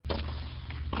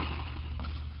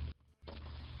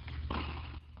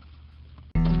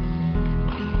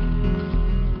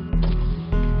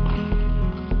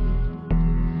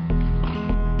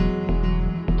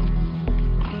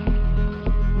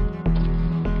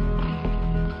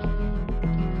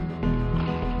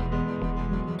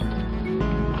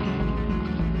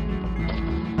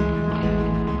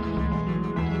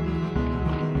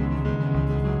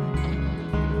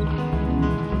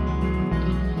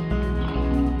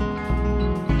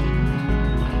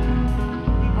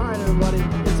everybody?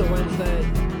 It's a Wednesday.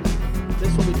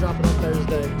 This will be dropping on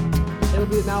Thursday. It will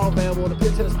be now available. The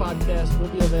Pure Tennis Podcast will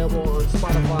be available on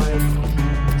Spotify,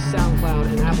 SoundCloud,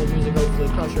 and Apple Music, hopefully.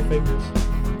 Cross your fingers.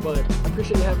 But I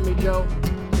appreciate you having me, Joe.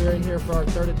 We're in here for our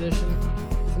third edition.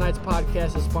 Tonight's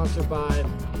podcast is sponsored by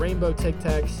Rainbow Tic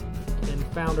Tacs and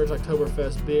Founders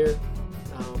Oktoberfest beer.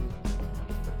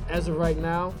 As of right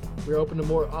now, we're open to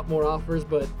more offers,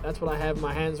 but that's what I have in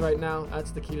my hands right now.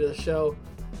 That's the key to the show.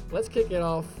 Let's kick it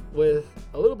off with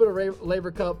a little bit of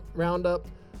Laver Cup roundup.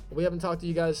 We haven't talked to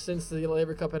you guys since the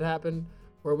Laver Cup had happened,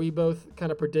 where we both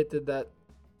kind of predicted that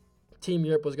Team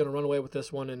Europe was going to run away with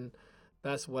this one, and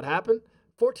that's what happened.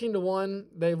 14-1,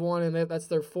 they've won, and that's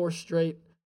their fourth straight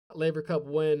Laver Cup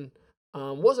win.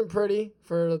 Wasn't pretty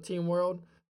for the Team World,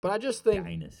 but I just think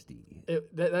dynasty.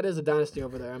 That is a dynasty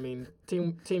over there. I mean,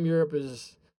 Team Europe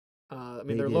is.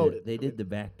 They're loaded. They did the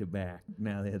back-to-back.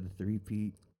 Now they have the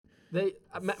three-peat.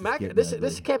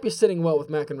 This can't be sitting well with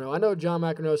McEnroe. I know John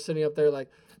McEnroe is sitting up there like,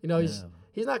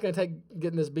 he's not going to take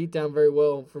getting this beat down very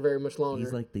well for very much longer.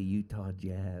 He's like the Utah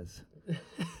Jazz.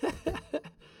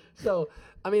 So,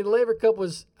 the Laver Cup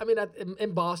was,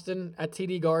 in Boston at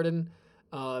TD Garden,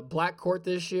 black court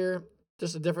this year,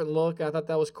 just a different look. I thought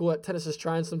that was cool. Tennis is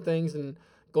trying some things and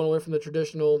going away from the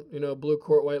traditional, blue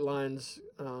court, white lines,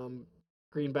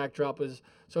 green backdrop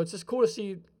so it's just cool to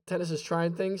see tennis is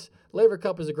trying things. Laver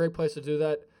Cup is a great place to do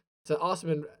that. It's an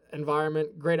awesome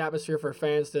environment, great atmosphere for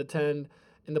fans to attend,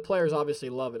 and the players obviously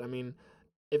love it.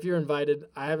 If you're invited,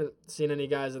 I haven't seen any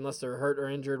guys, unless they're hurt or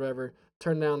injured or whatever,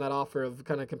 turn down that offer of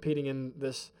kind of competing in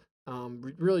this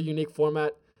really unique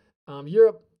format.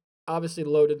 Europe, obviously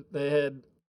loaded. They had,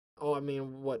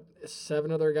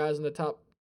 7 other guys in the top,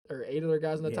 or 8 other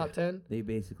guys in the top 10. They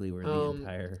basically were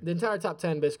the entire top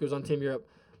 10 basically was on Team Europe.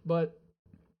 But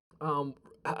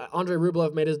Andrei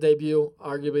Rublev made his debut,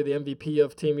 arguably the MVP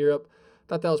of Team Europe.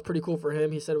 Thought that was pretty cool for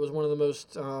him. He said it was one of the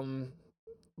most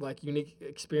unique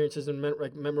experiences and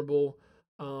memorable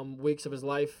weeks of his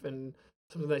life, and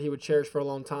something that he would cherish for a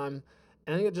long time.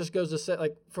 And I think it just goes to say,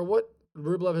 for what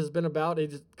Rublev has been about, he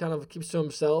just kind of keeps to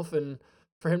himself, and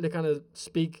for him to kind of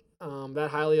speak that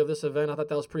highly of this event, I thought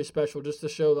that was pretty special, just to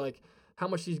show how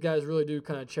much these guys really do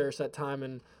kind of cherish that time.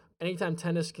 And anytime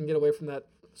tennis can get away from that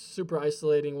super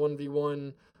isolating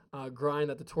 1v1 grind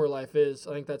that the tour life is,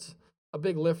 I think that's a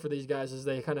big lift for these guys as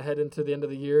they kind of head into the end of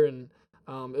the year. And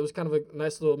it was kind of a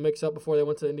nice little mix-up before they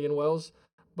went to Indian Wells.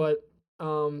 But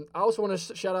I also want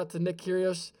to shout out to Nick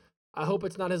Kyrgios. I hope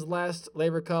it's not his last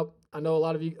Laver Cup. I know a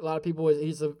lot of people,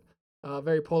 he's a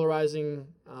very polarizing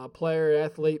player,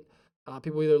 athlete.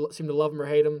 People either seem to love him or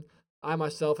hate him. I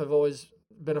myself have always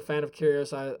been a fan of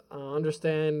Kyrgios. I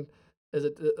understand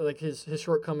his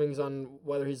shortcomings on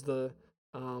whether he's the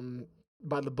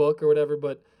by the book or whatever,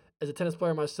 but as a tennis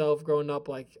player myself, growing up,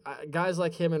 guys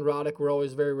like him and Roddick were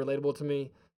always very relatable to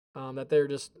me. That they're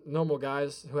just normal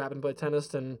guys who happen to play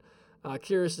tennis. And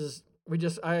Kyrgios is. We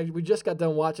just got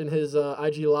done watching his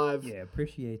IG Live. Yeah,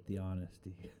 appreciate the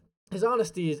honesty. His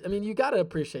honesty is, you got to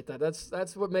appreciate that.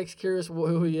 That's what makes Kyrgios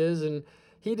who he is. And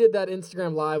he did that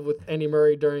Instagram Live with Andy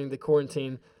Murray during the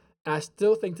quarantine. And I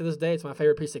still think to this day it's my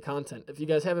favorite piece of content. If you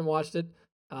guys haven't watched it,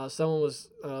 someone was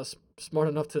smart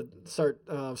enough to start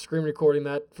screen recording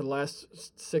that for the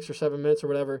last 6 or 7 minutes or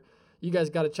whatever. You guys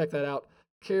got to check that out.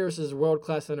 Kyrgios is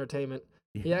world-class entertainment.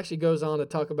 Yeah. He actually goes on to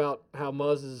talk about how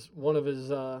Muzz is one of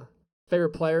his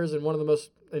favorite players and one of the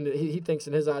most, and he thinks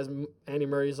in his eyes Andy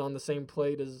Murray is on the same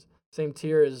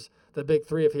tier as the big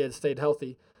three if he had stayed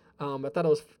healthy. I thought it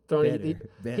was thrown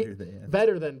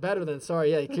better than.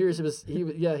 Sorry, yeah, Kyrgios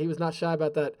he was not shy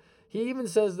about that. He even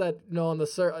says that on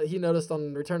the he noticed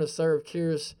on return of serve,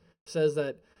 Kyrgios says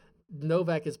that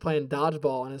Novak is playing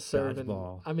dodgeball on his serve.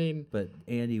 Dodgeball. But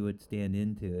Andy would stand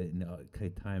into it and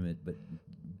could time it, but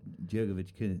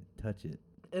Djokovic couldn't touch it.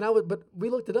 But we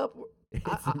looked it up.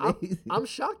 I'm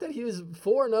shocked that he was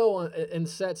 4-0 in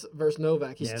sets versus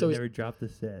Novak. He's never dropped a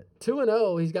set.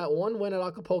 2-0. He's got 1 win at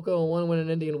Acapulco and 1 win in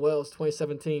Indian Wells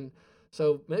 2017.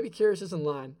 So maybe Kyrgios is in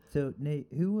line. So, Nate,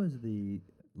 who was the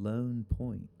lone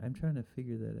point? I'm trying to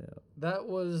figure that out.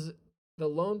 The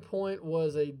lone point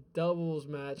was a doubles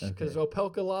match because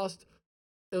Opelka lost.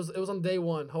 It was on day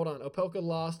 1. Hold on. Opelka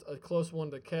lost a close one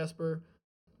to Casper.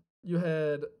 You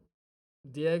had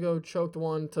Diego choked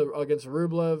one against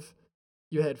Rublev.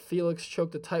 You had Felix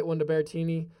choked a tight one to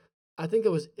Berrettini. I think it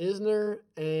was Isner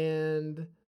and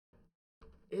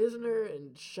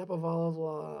Shapovalov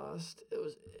lost. It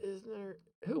was Isner.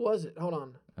 Who was it? Hold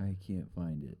on. I can't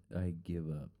find it. I give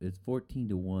up. It's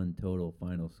 14-1 total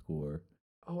final score.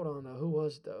 Hold on, though. Who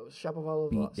was those? Shapovalov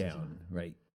beat lost. Down,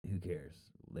 right? Who cares?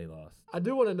 they lost. I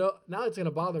do want to know. Now it's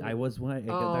gonna bother me. That was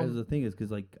the thing is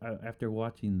because after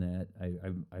watching that,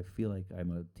 I feel like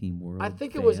I'm a Team World. I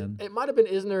think fan. it might have been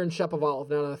Isner and Shapovalov.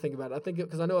 Now that I think about it, I think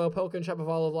because I know Opelka and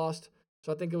Shapovalov lost,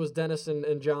 so I think it was Dennis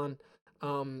and John.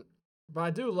 But I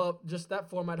do love just that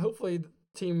format. Hopefully,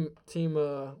 Team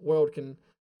World can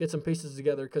get some pieces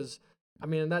together because I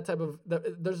mean, in that type of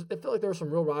I feel like there were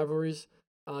some real rivalries.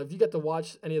 If you get to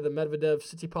watch any of the Medvedev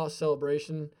Tsitsipas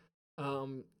celebration,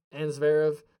 and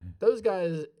Zverev, those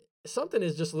guys, something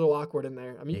is just a little awkward in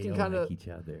there. I mean, They you can don't kind of. like each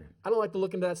other. I don't like to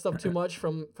look into that stuff too much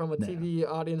from a No. TV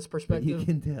audience But perspective. you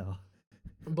can tell.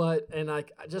 But and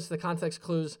like just the context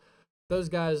clues, those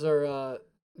guys are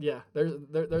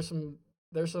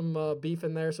there's some beef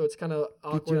in there, so it's kind of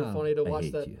awkward and job. funny to I watch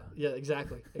hate that. you. Yeah,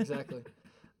 exactly.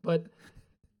 But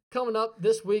coming up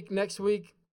this week, next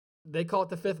week, they call it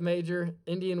the 5th major,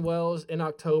 Indian Wells in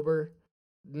October.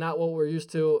 Not what we're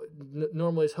used to.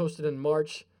 Normally it's hosted in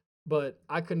March, but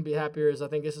I couldn't be happier as I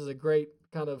think this is a great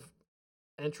kind of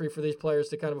entry for these players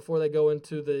to kind of before they go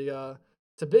into the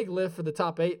it's a big lift for the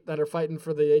top 8 that are fighting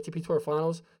for the ATP Tour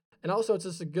Finals, and also it's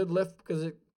just a good lift because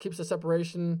it keeps the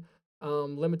separation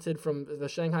limited from the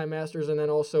Shanghai Masters, and then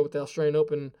also with the Australian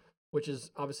Open, which is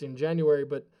obviously in January.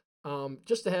 But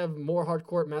just to have more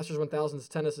hardcourt Masters 1000s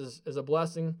tennis is a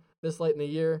blessing this late in the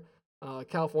year.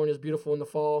 California is beautiful in the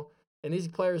fall, and these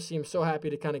players seem so happy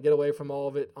to kind of get away from all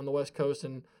of it on the West Coast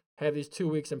and have these 2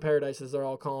 weeks in paradise, as they're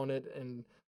all calling it. And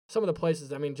some of the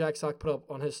places, I mean, Jack Sock put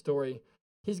up on his story,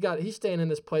 he's staying in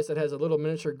this place that has a little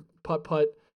miniature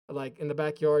putt like in the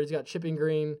backyard. He's got chipping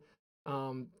green.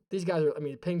 These guys are, I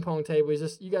mean, ping pong table. He's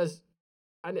just, you guys,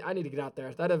 I need to get out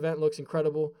there. That event looks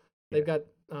incredible. They've got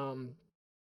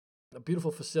a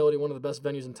beautiful facility, one of the best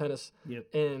venues in tennis. Yep.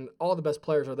 And all the best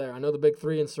players are there. I know the big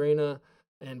three in Serena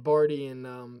and Barty, and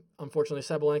unfortunately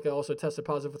Sabalenka also tested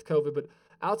positive with COVID. But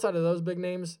outside of those big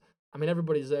names, I mean,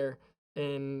 everybody's there.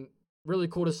 And really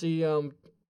cool to see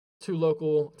 2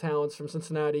 local talents from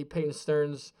Cincinnati, Peyton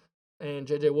Stearns and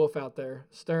JJ Wolf out there.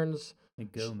 Stearns.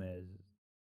 And Gomez.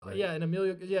 Right. Yeah, and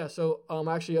Emilio. Yeah, so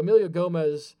actually, Emilio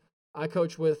Gomez, I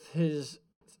coach with his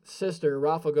sister,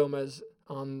 Rafa Gomez,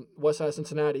 on west side of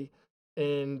Cincinnati.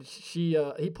 And he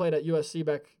played at USC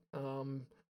back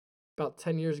about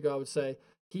 10 years ago, I would say.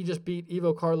 He just beat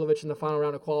Ivo Karlovic in the final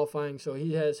round of qualifying, so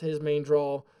he has his main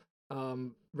draw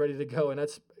ready to go. And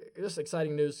that's just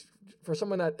exciting news for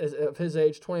someone that is of his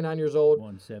age, 29 years old.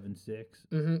 1.76.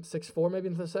 6'4" maybe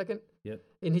in the second. Yep.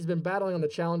 And he's been battling on the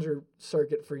challenger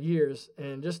circuit for years.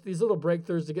 And just these little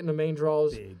breakthroughs to get in the main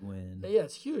draws. Big win. Yeah,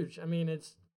 it's huge. I mean,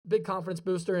 it's big confidence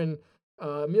booster. And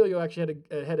Emilio actually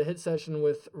had a hit session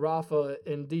with Rafa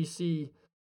in D.C.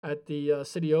 at the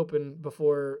City Open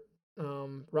before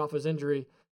Rafa's injury.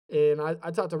 And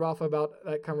I talked to Rafa about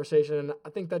that conversation, and I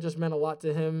think that just meant a lot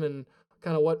to him, and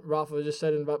kind of what Rafa just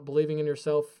said about believing in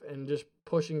yourself and just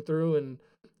pushing through. And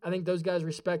I think those guys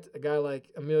respect a guy like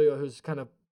Emilio, who's kind of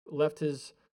left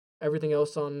his everything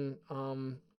else on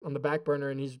the back burner,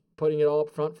 and he's putting it all up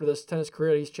front for this tennis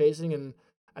career he's chasing. And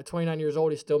at 29 years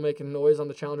old, he's still making noise on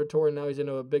the Challenger Tour, and now he's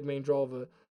into a big main draw of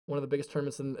one of the biggest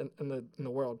tournaments in the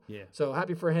world. Yeah. So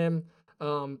happy for him.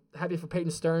 Happy for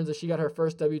Peyton Stearns that she got her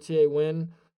first WTA win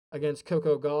against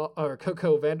Coco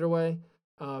Vanderway.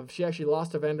 She actually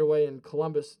lost to Vanderway in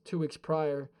Columbus 2 weeks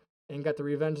prior and got to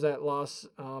revenge that loss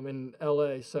in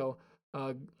LA. So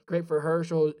great for her.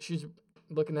 She's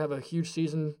looking to have a huge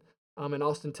season in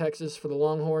Austin, Texas for the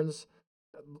Longhorns.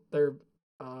 They're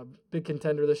big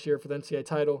contender this year for the NCAA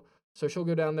title. So she'll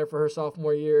go down there for her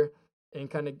sophomore year and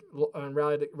kind of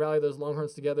rally those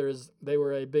Longhorns together, as they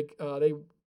were a big they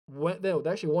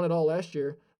actually won it all last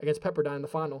year against Pepperdine in the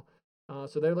final.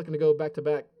 So they're looking to go back to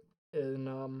back. And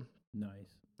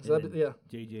nice. So yeah.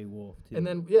 JJ Wolf too. And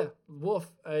then Wolf,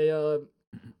 the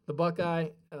Buckeye,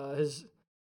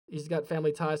 he's got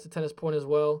family ties to Tennis Point as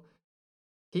well.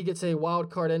 He gets a wild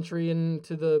card entry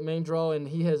into the main draw, and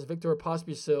he has Victor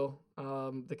Pospisil,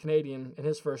 the Canadian, in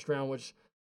his first round. Which,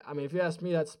 I mean, if you ask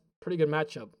me, that's a pretty good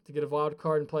matchup to get a wild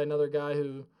card and play another guy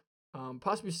who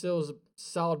Pospisil is a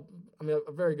solid. I mean,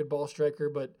 a very good ball striker,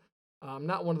 but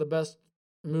not one of the best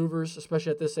movers,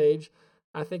 especially at this age.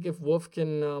 I think if Wolf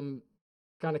can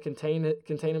kind of contain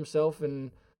himself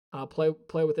and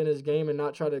play within his game and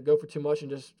not try to go for too much and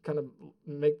just kind of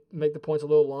make the points a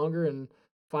little longer and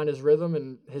find his rhythm,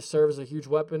 and his serve is a huge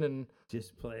weapon, and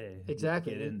just play.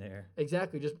 Exactly. Get in there.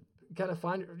 Exactly. Just kind of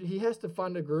he has to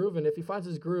find a groove, and if he finds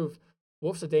his groove,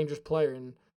 Wolf's a dangerous player,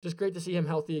 and just great to see him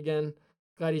healthy again.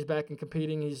 Glad he's back and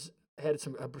competing. He's had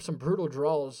some brutal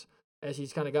draws as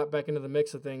he's kind of got back into the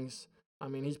mix of things. I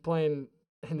mean, he's playing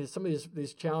in some of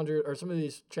these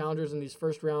challengers in these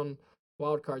first round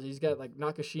wild cards. He's got like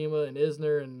Nakashima and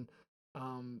Isner and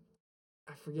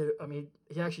I forget. I mean,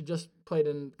 he actually just played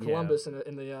in Columbus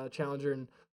in the Challenger and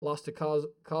lost to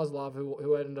Kozlov,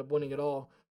 who ended up winning it all.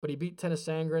 But he beat Tennis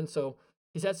Sangren, so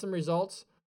he's had some results.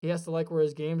 He has to like where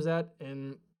his game's at,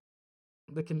 and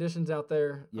the conditions out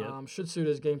there should suit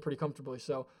his game pretty comfortably.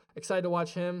 So excited to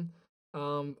watch him.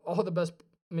 All the best.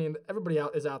 I mean, everybody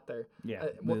is out there. Yeah,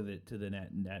 move it to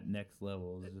that next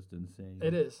level is just insane.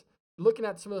 It is. Looking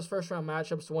at some of those first-round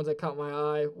matchups, the ones that caught my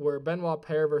eye were Benoit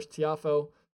Paire versus Tiafoe.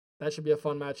 That should be a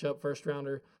fun matchup,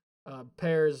 first-rounder.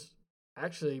 Paire's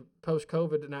actually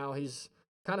post-COVID now. He's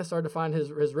kind of started to find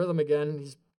his rhythm again.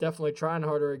 He's definitely trying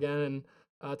harder again, and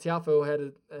Tiafoe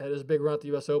had his big run at the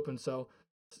U.S. Open, so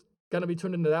going to be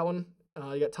tuned into that one.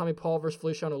 You got Tommy Paul versus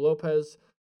Feliciano Lopez.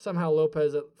 Somehow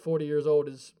Lopez at 40 years old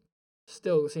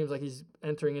still seems like he's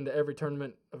entering into every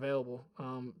tournament available.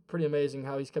 Pretty amazing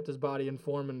how he's kept his body in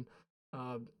form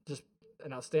and just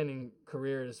an outstanding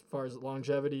career as far as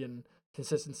longevity and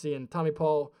consistency. And Tommy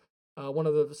Paul, one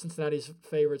of the Cincinnati's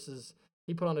favorites,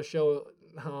 he put on a show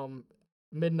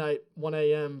midnight 1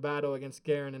 a.m. battle against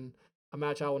Guerin, and a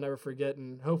match I will never forget.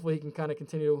 And hopefully he can kind of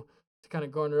continue to kind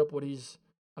of garner up what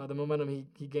the momentum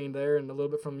he gained there and a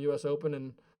little bit from U.S. Open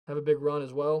and have a big run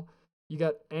as well. You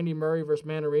got Andy Murray versus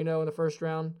Manarino in the first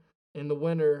round. In the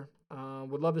winner,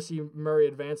 would love to see Murray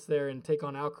advance there and take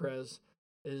on Alcaraz.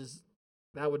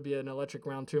 That would be an electric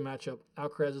round 2 matchup.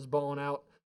 Alcaraz is balling out.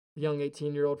 The young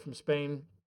 18-year-old from Spain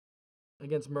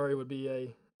against Murray would be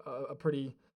a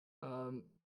pretty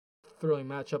thrilling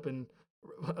matchup. And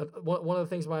one of the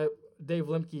things my Dave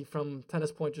Limke from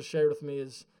Tennis Point just shared with me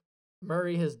is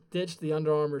Murray has ditched the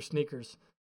Under Armour sneakers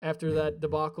after that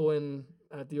debacle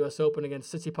at the U.S. Open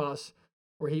against Tsitsipas,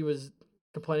 where he was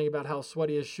complaining about how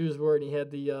sweaty his shoes were and he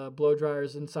had the blow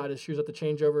dryers inside his shoes at the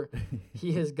changeover.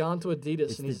 He has gone to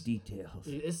Adidas. It's the details.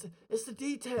 It's the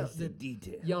details. It's the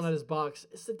details. Yelling at his box.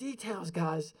 It's the details,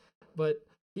 guys. But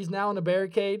he's now in the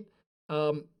Barricade,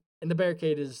 and the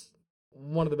Barricade is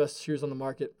one of the best shoes on the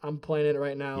market. I'm playing in it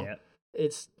right now. Yeah.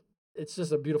 It's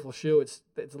just a beautiful shoe. It's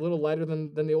a little lighter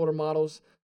than the older models.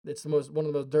 It's one of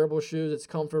the most durable shoes. It's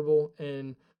comfortable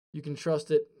and you can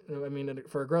trust it. I mean,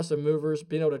 for aggressive movers,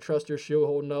 being able to trust your shoe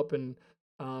holding up and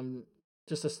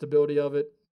just the stability of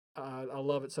it, I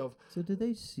love it. So do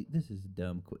they see? This is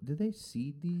dumb. Do they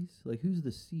seed these? Like, who's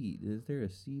the seed? Is there a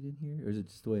seed in here, or is it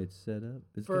just the way it's set up?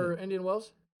 For Indian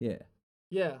Wells? Yeah.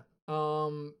 Yeah.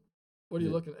 What are you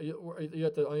looking at? Are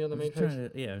you on the main page?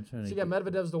 I'm trying to. So you got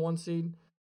Medvedev's the 1 seed.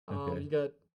 Okay. You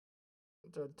got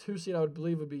the 2 seed. I would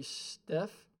believe would be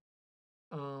Steph.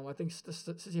 I think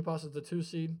Tsitsipas is the 2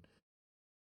 seed.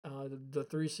 The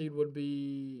 3 seed would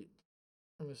be.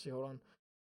 Let me see. Hold on.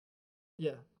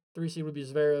 Yeah, 3 seed would be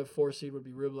Zverev. 4 seed would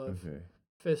be Rublev. Okay.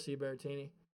 5th seed Berrettini.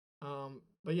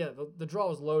 But yeah, the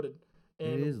draw is loaded.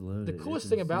 And it is loaded. The coolest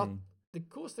thing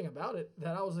about it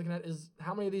that I was looking at is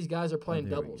how many of these guys are playing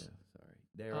doubles. Sorry,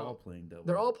 they're all playing doubles.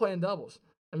 They're all playing doubles.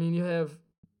 I mean, you have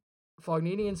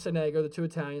Fognini and Sonego, the 2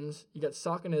 Italians. You got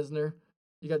Sock and Isner.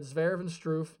 You got Zverev and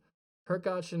Struff.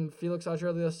 Hurkacz and Felix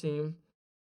Auger-Aliassime.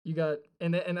 You got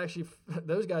and actually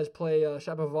those guys play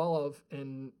Shapovalov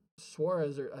and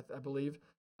Suarez, I believe.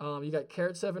 You got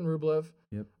Karatsev and Rublev.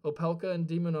 Yep. Opelka and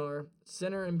De Minaur.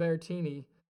 Sinner and Berrettini.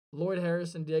 Lloyd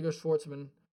Harris and Diego Schwartzman.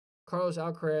 Carlos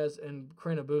Alcaraz and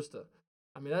Carreño Busta.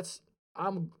 I mean,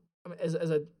 as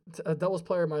a doubles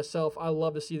player myself, I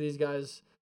love to see these guys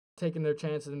taking their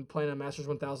chances and playing a Masters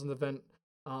 1000 event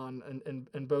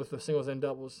in both the singles and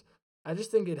doubles. I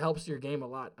just think it helps your game a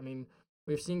lot. I mean,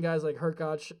 we've seen guys like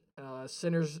Hurkacz,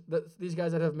 Sinners, these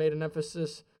guys that have made an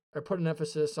emphasis or put an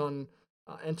emphasis on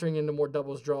entering into more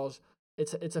doubles draws.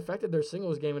 It's affected their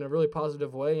singles game in a really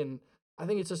positive way, and I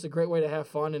think it's just a great way to have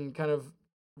fun and kind of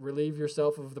relieve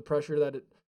yourself of the pressure that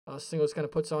singles kind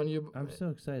of puts on you. I'm so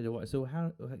excited to watch. So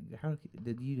how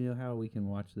did you know how we can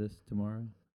watch this tomorrow?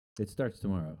 It starts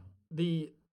tomorrow.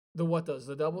 The what does?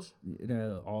 The doubles?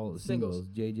 No, all singles.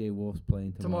 JJ Wolf's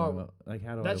playing tomorrow. Like,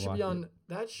 how do I watch it?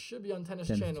 That should be on Tennis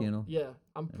Channel. Channel. Yeah,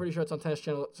 I'm pretty sure it's on Tennis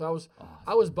Channel. So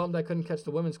I was bummed I couldn't catch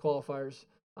the women's qualifiers.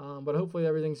 But hopefully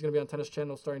everything's gonna be on Tennis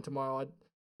Channel starting tomorrow. I'm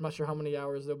not sure how many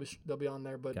hours they'll be on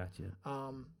there, but gotcha.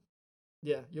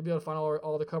 Yeah, you'll be able to find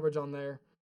all the coverage on there.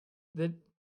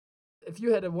 If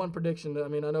you had one prediction, I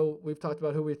mean, I know we've talked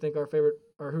about who we think our favorite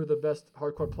or who the best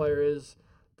hardcore player is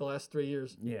the last 3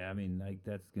 years. Yeah, I mean, like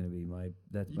that's gonna be my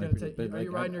Are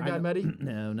you riding your guy, Medi?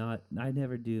 No, not. I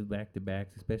never do back to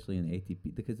backs, especially in the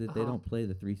ATP, because they don't play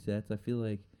the 3 sets. I feel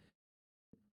like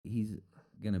he's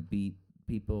gonna beat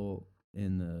people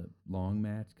in the long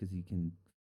match because he can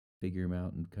figure him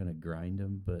out and kind of grind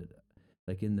them. But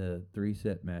like in the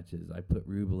 3-set matches, I put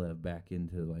Rublev back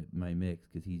into like my mix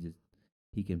because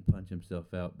he can punch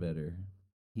himself out better.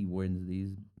 He wins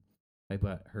these. I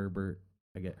got Herbert.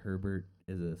 I got Herbert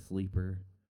as a sleeper,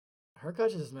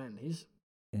 Hurkacz is, man, he's,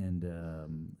 and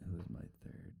who was my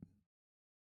third?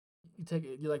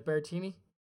 you like Berrettini?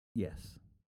 Yes,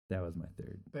 that was my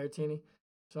third. Berrettini.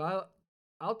 So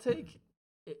I'll take,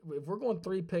 if we're going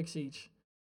 3 picks each,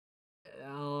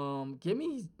 give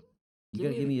me. You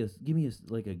gotta give me a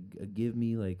give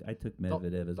me, like I took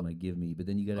Medvedev as my give me, but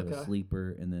then you gotta have a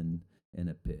sleeper and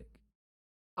a pick.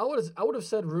 I would have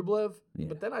said Rublev, Yeah.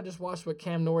 but then I just watched what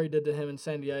Cam Norrie did to him in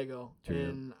San Diego, True.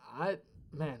 and I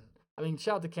mean,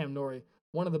 shout out to Cam Norrie,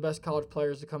 one of the best college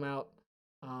players to come out,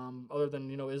 other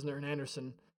than Isner and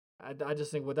Anderson. I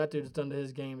just think what that dude's done to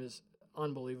his game is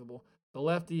unbelievable. The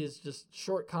lefty is just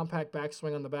short, compact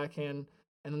backswing on the backhand,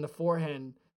 and then the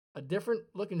forehand, a different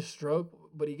looking stroke,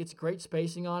 but he gets great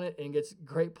spacing on it and gets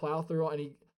great plow through,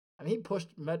 and he pushed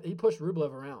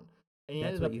Rublev around. And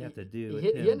That's what you have to do.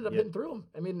 He ended up hitting through him.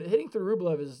 I mean, hitting through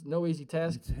Rublev is no easy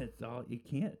task. It's all you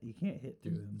can't hit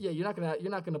through him. Yeah, you're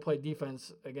not gonna play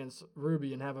defense against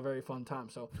Ruby and have a very fun time.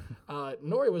 So,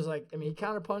 Norrie was like, I mean, he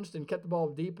counterpunched and kept the ball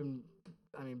deep, and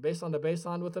I mean, based on the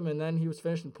baseline with him, and then he was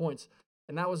finishing points,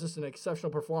 and that was just an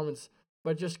exceptional performance.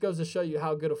 But it just goes to show you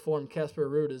how good a form Casper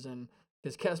Ruud is in,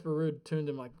 because Casper Ruud tuned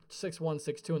him like 6-1,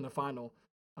 6-2 in the final,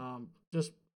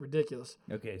 just ridiculous.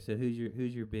 Okay, so who's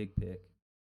your big pick?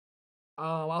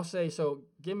 I'll say so.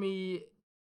 Give me,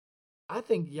 I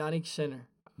think Yannick Sinner.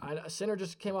 Sinner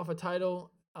just came off a title,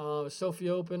 Sophie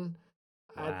Open,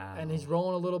 Wow. and he's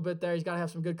rolling a little bit there. He's got to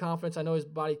have some good confidence. I know his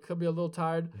body could be a little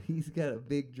tired. He's got a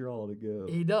big draw to go.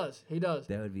 He does.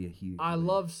 That would be a huge. I win.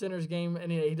 love Sinner's game,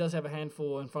 and he does have a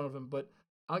handful in front of him. But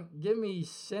I'll give me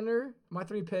Sinner. My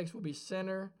 3 picks will be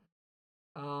Sinner.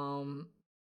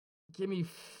 Give me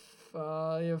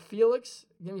Felix.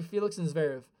 Give me Felix and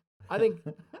Zverev. I think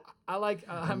I like.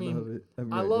 I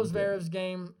love Zverev's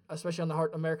game, especially on the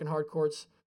American hard courts.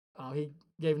 He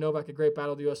gave Novak a great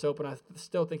battle at the U.S. Open. I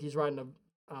still think he's riding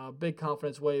a big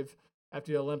confidence wave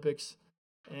after the Olympics,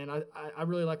 and I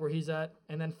really like where he's at.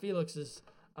 And then Felix is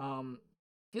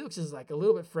like a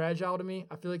little bit fragile to me.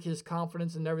 I feel like his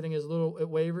confidence and everything is it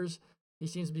wavers. He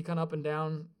seems to be kind of up and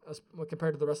down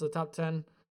compared to the rest of the top 10.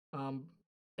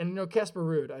 And Casper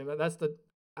Ruud.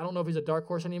 I don't know if he's a dark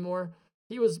horse anymore.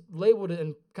 He was labeled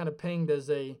and kind of pinged as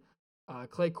a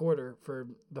clay quarter for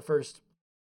the first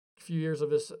few years of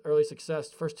his early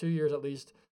success, first 2 years at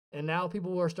least. And now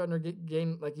people are starting to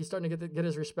gain, like he's starting to get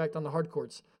his respect on the hard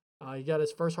courts. He got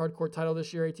his first hard court title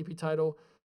this year, ATP title,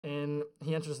 and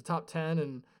he enters the top 10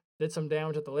 and did some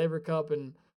damage at the Laver Cup.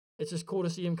 And it's just cool to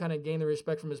see him kind of gain the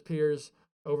respect from his peers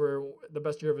over the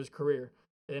best year of his career.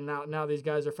 And now these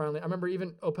guys are finally. I remember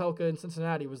even Opelka in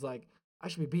Cincinnati was like, I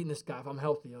should be beating this guy if I'm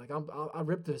healthy. Like I'll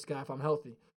rip this guy if I'm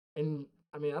healthy. And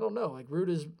I mean, I don't know. Like Ruud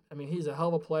is. I mean, he's a hell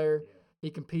of a player. Yeah. He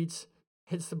competes,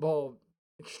 hits the ball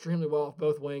extremely well off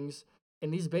both wings.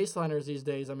 And these baseliners these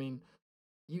days, I mean,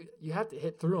 you have to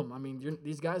hit through them. I mean,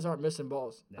 these guys aren't missing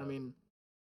balls. No. I mean,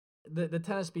 the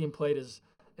tennis being played is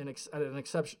at an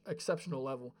exceptional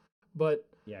level. But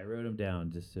yeah, I wrote them down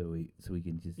just so we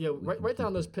can just write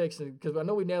down those picks, because I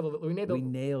know we nailed the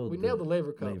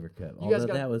Laver Cup. Although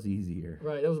that was easier.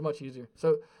 Right, that was much easier.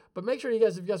 So, but make sure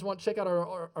if you guys want to check out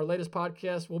our latest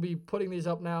podcast, we'll be putting these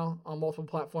up now on multiple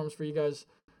platforms for you guys.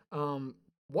 One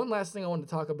last thing I wanted to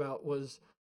talk about was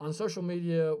on social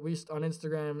media. On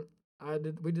Instagram,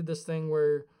 we did this thing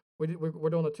where we're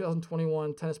doing the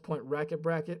 2021 Tennis Point Racket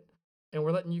Bracket, and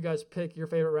we're letting you guys pick your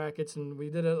favorite rackets, and we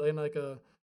did it in like a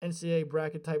NCAA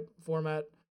bracket type format.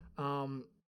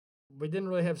 We didn't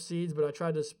really have seeds, but I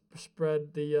tried to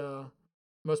spread the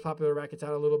most popular rackets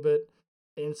out a little bit.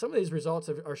 And some of these results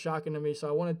are shocking to me, so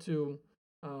I wanted to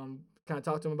kind of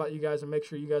talk to them about you guys and make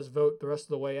sure you guys vote the rest of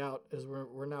the way out, as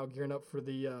we're now gearing up for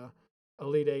the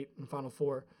Elite Eight and Final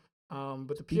Four.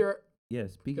 But the pure go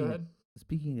ahead.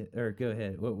 Go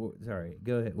ahead. Sorry,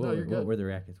 go ahead. What were the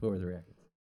rackets?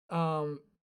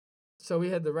 So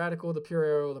we had the Radical, the Pure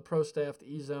Aero, the Pro Staff, the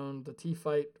E-Zone, the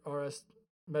T-Fight RS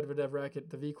Medvedev racket,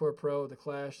 the V-Core Pro, the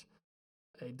Clash,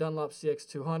 a Dunlop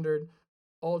CX200,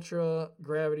 Ultra,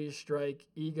 Gravity, Strike,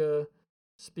 EGA,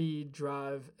 Speed,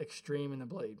 Drive, Extreme, and the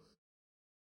Blade.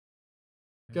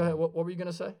 Go ahead. What were you going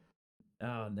to say?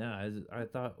 Oh, no. I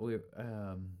thought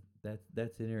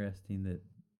that's interesting that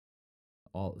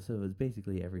so it's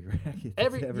basically every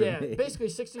racket made. Basically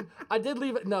 16. I did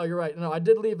leave it. No, you're right. No, I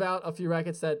did leave out a few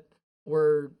rackets that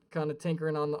were kind of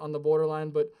tinkering on the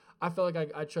borderline, but I felt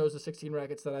like I chose the 16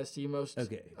 rackets that I see most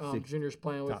juniors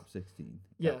playing with. Top 16.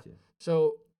 Yeah. Gotcha.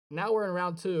 So now we're in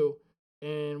round 2,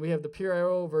 and we have the Pure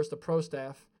Aero versus the Pro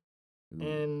Staff. Ooh,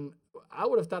 And I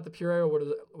would have thought the Pure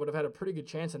Aero would have had a pretty good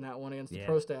chance in that one against the Yeah,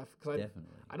 Pro Staff, because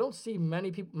definitely. I don't see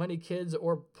many kids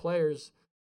or players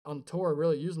on tour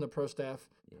really using the Pro Staff.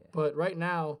 Yeah. But right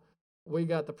now, we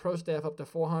got the Pro Staff up to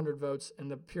 400 votes and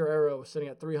the Pure Aero sitting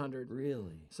at 300.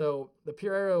 Really? So the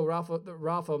Pure Aero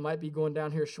Rafa might be going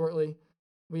down here shortly.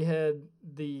 We had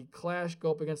the Clash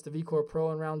go up against the VCore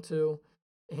Pro in round 2,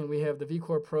 and we have the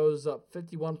VCore Pros up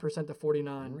 51% to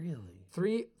 49.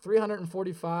 Really?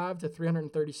 345 to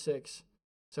 336.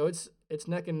 So it's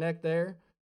neck and neck there.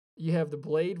 You have the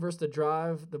Blade versus the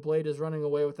Drive. The Blade is running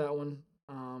away with that one,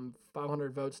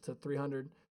 500 votes to 300.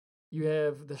 You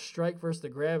have the Strike versus the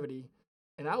Gravity.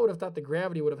 And I would have thought the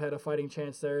Gravity would have had a fighting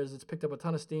chance there, as it's picked up a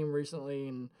ton of steam recently,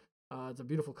 and it's a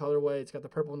beautiful colorway. It's got the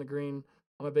purple and the green.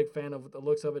 I'm a big fan of the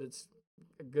looks of it. It's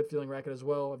a good feeling racket as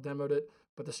well. I've demoed it.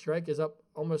 But the Strike is up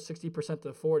almost 60%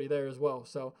 to 40 there as well.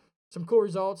 So some cool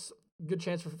results. Good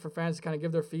chance for fans to kind of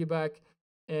give their feedback.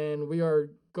 And we are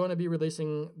going to be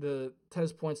releasing the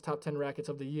Tennis Points Top 10 Rackets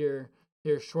of the Year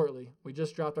here shortly. We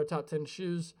just dropped our top 10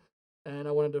 shoes, and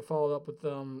I wanted to follow up with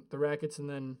the rackets, and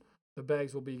then the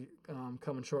bags will be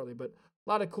coming shortly. But a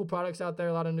lot of cool products out there,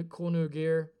 a lot of cool new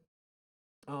gear.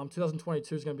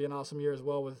 2022 is going to be an awesome year as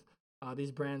well, with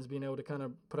these brands being able to kind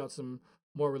of put out some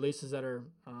more releases that are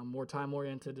more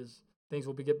time-oriented, as things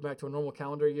will be getting back to a normal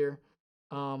calendar year.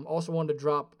 Also wanted to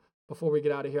drop, before we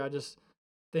get out of here, I just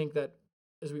think that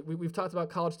as we've talked about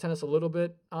college tennis a little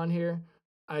bit on here,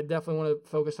 I definitely want to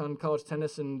focus on college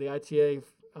tennis and the ITA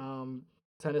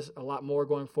tennis a lot more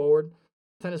going forward.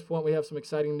 Tennis Point, we have some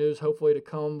exciting news hopefully to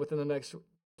come within the next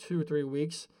 2 or 3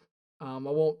 weeks. I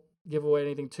won't give away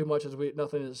anything too much, as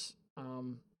nothing is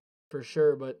for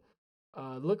sure, but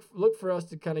look for us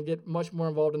to kind of get much more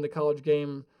involved in the college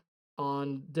game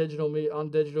on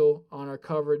digital, on our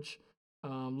coverage.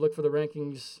 Look for the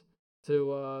rankings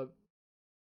to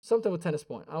something with Tennis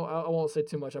Point. I won't say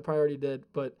too much. I probably already did,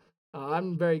 but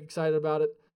I'm very excited about it.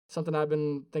 Something I've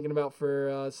been thinking about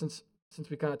for since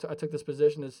we I took this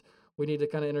position, is we need to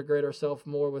kind of integrate ourselves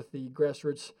more with the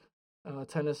grassroots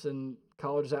tennis and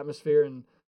college atmosphere. And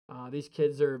these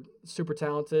kids are super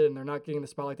talented, and they're not getting the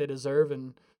spotlight they deserve.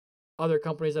 And other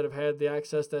companies that have had the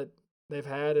access that they've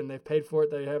had and they've paid for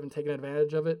it, they haven't taken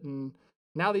advantage of it. And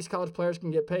now these college players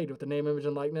can get paid with the name, image,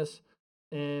 and likeness.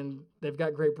 And they've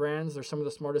got great brands. They're some of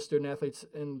the smartest student athletes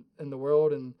in the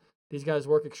world. And these guys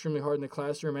work extremely hard in the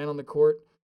classroom and on the court.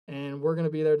 And we're going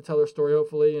to be there to tell their story,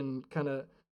 hopefully, and kind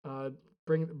of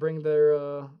bring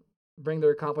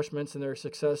their accomplishments and their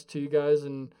success to you guys.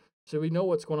 And so we know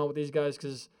what's going on with these guys,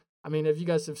 because, I mean, if you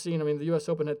guys have seen, I mean, the U.S.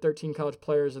 Open had 13 college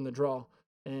players in the draw,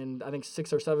 and I think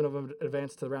 6 or 7 of them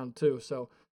advanced to round 2. So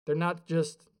they're not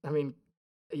just, I mean,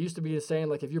 it used to be the saying,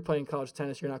 like, if you're playing college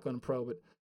tennis, you're not going to pro, but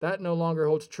that no longer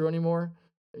holds true anymore.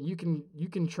 You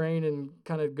can train and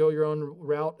kind of go your own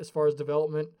route as far as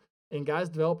development, and guys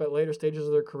develop at later stages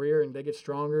of their career, and they get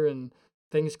stronger, and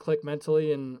things click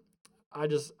mentally. And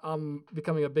I'm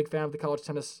becoming a big fan of the college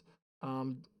tennis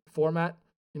format.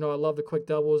 You know, I love the quick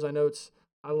doubles. I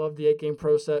love the 8-game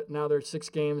pro set. Now there's 6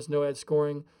 games, no ad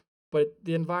scoring, but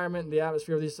the environment and the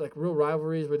atmosphere of these, like, real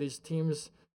rivalries where these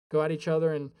teams go at each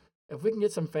other. And if we can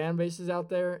get some fan bases out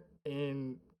there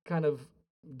and kind of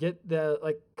get the,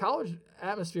 like, college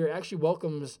atmosphere actually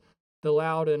welcomes the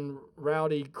loud and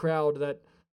rowdy crowd that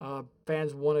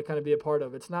fans want to kind of be a part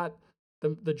of. It's not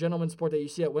the gentleman sport that you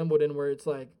see at Wimbledon, where it's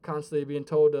like constantly being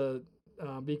told to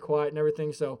be quiet and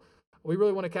everything. So we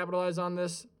really want to capitalize on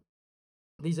this.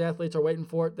 These athletes are waiting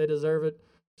for it. They deserve it.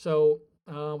 So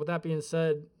with that being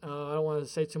said, I don't want to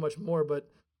say too much more, but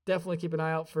definitely keep an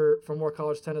eye out for more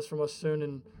college tennis from us soon,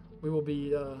 and we will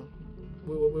be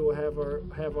we will have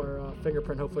our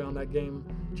fingerprint hopefully on that game,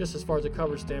 just as far as a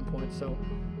coverage standpoint. So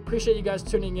appreciate you guys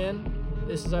tuning in.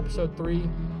 This is episode 3.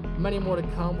 Many more to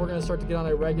come. We're going to start to get on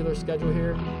a regular schedule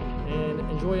here, and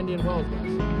enjoy Indian Wells,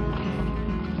 guys.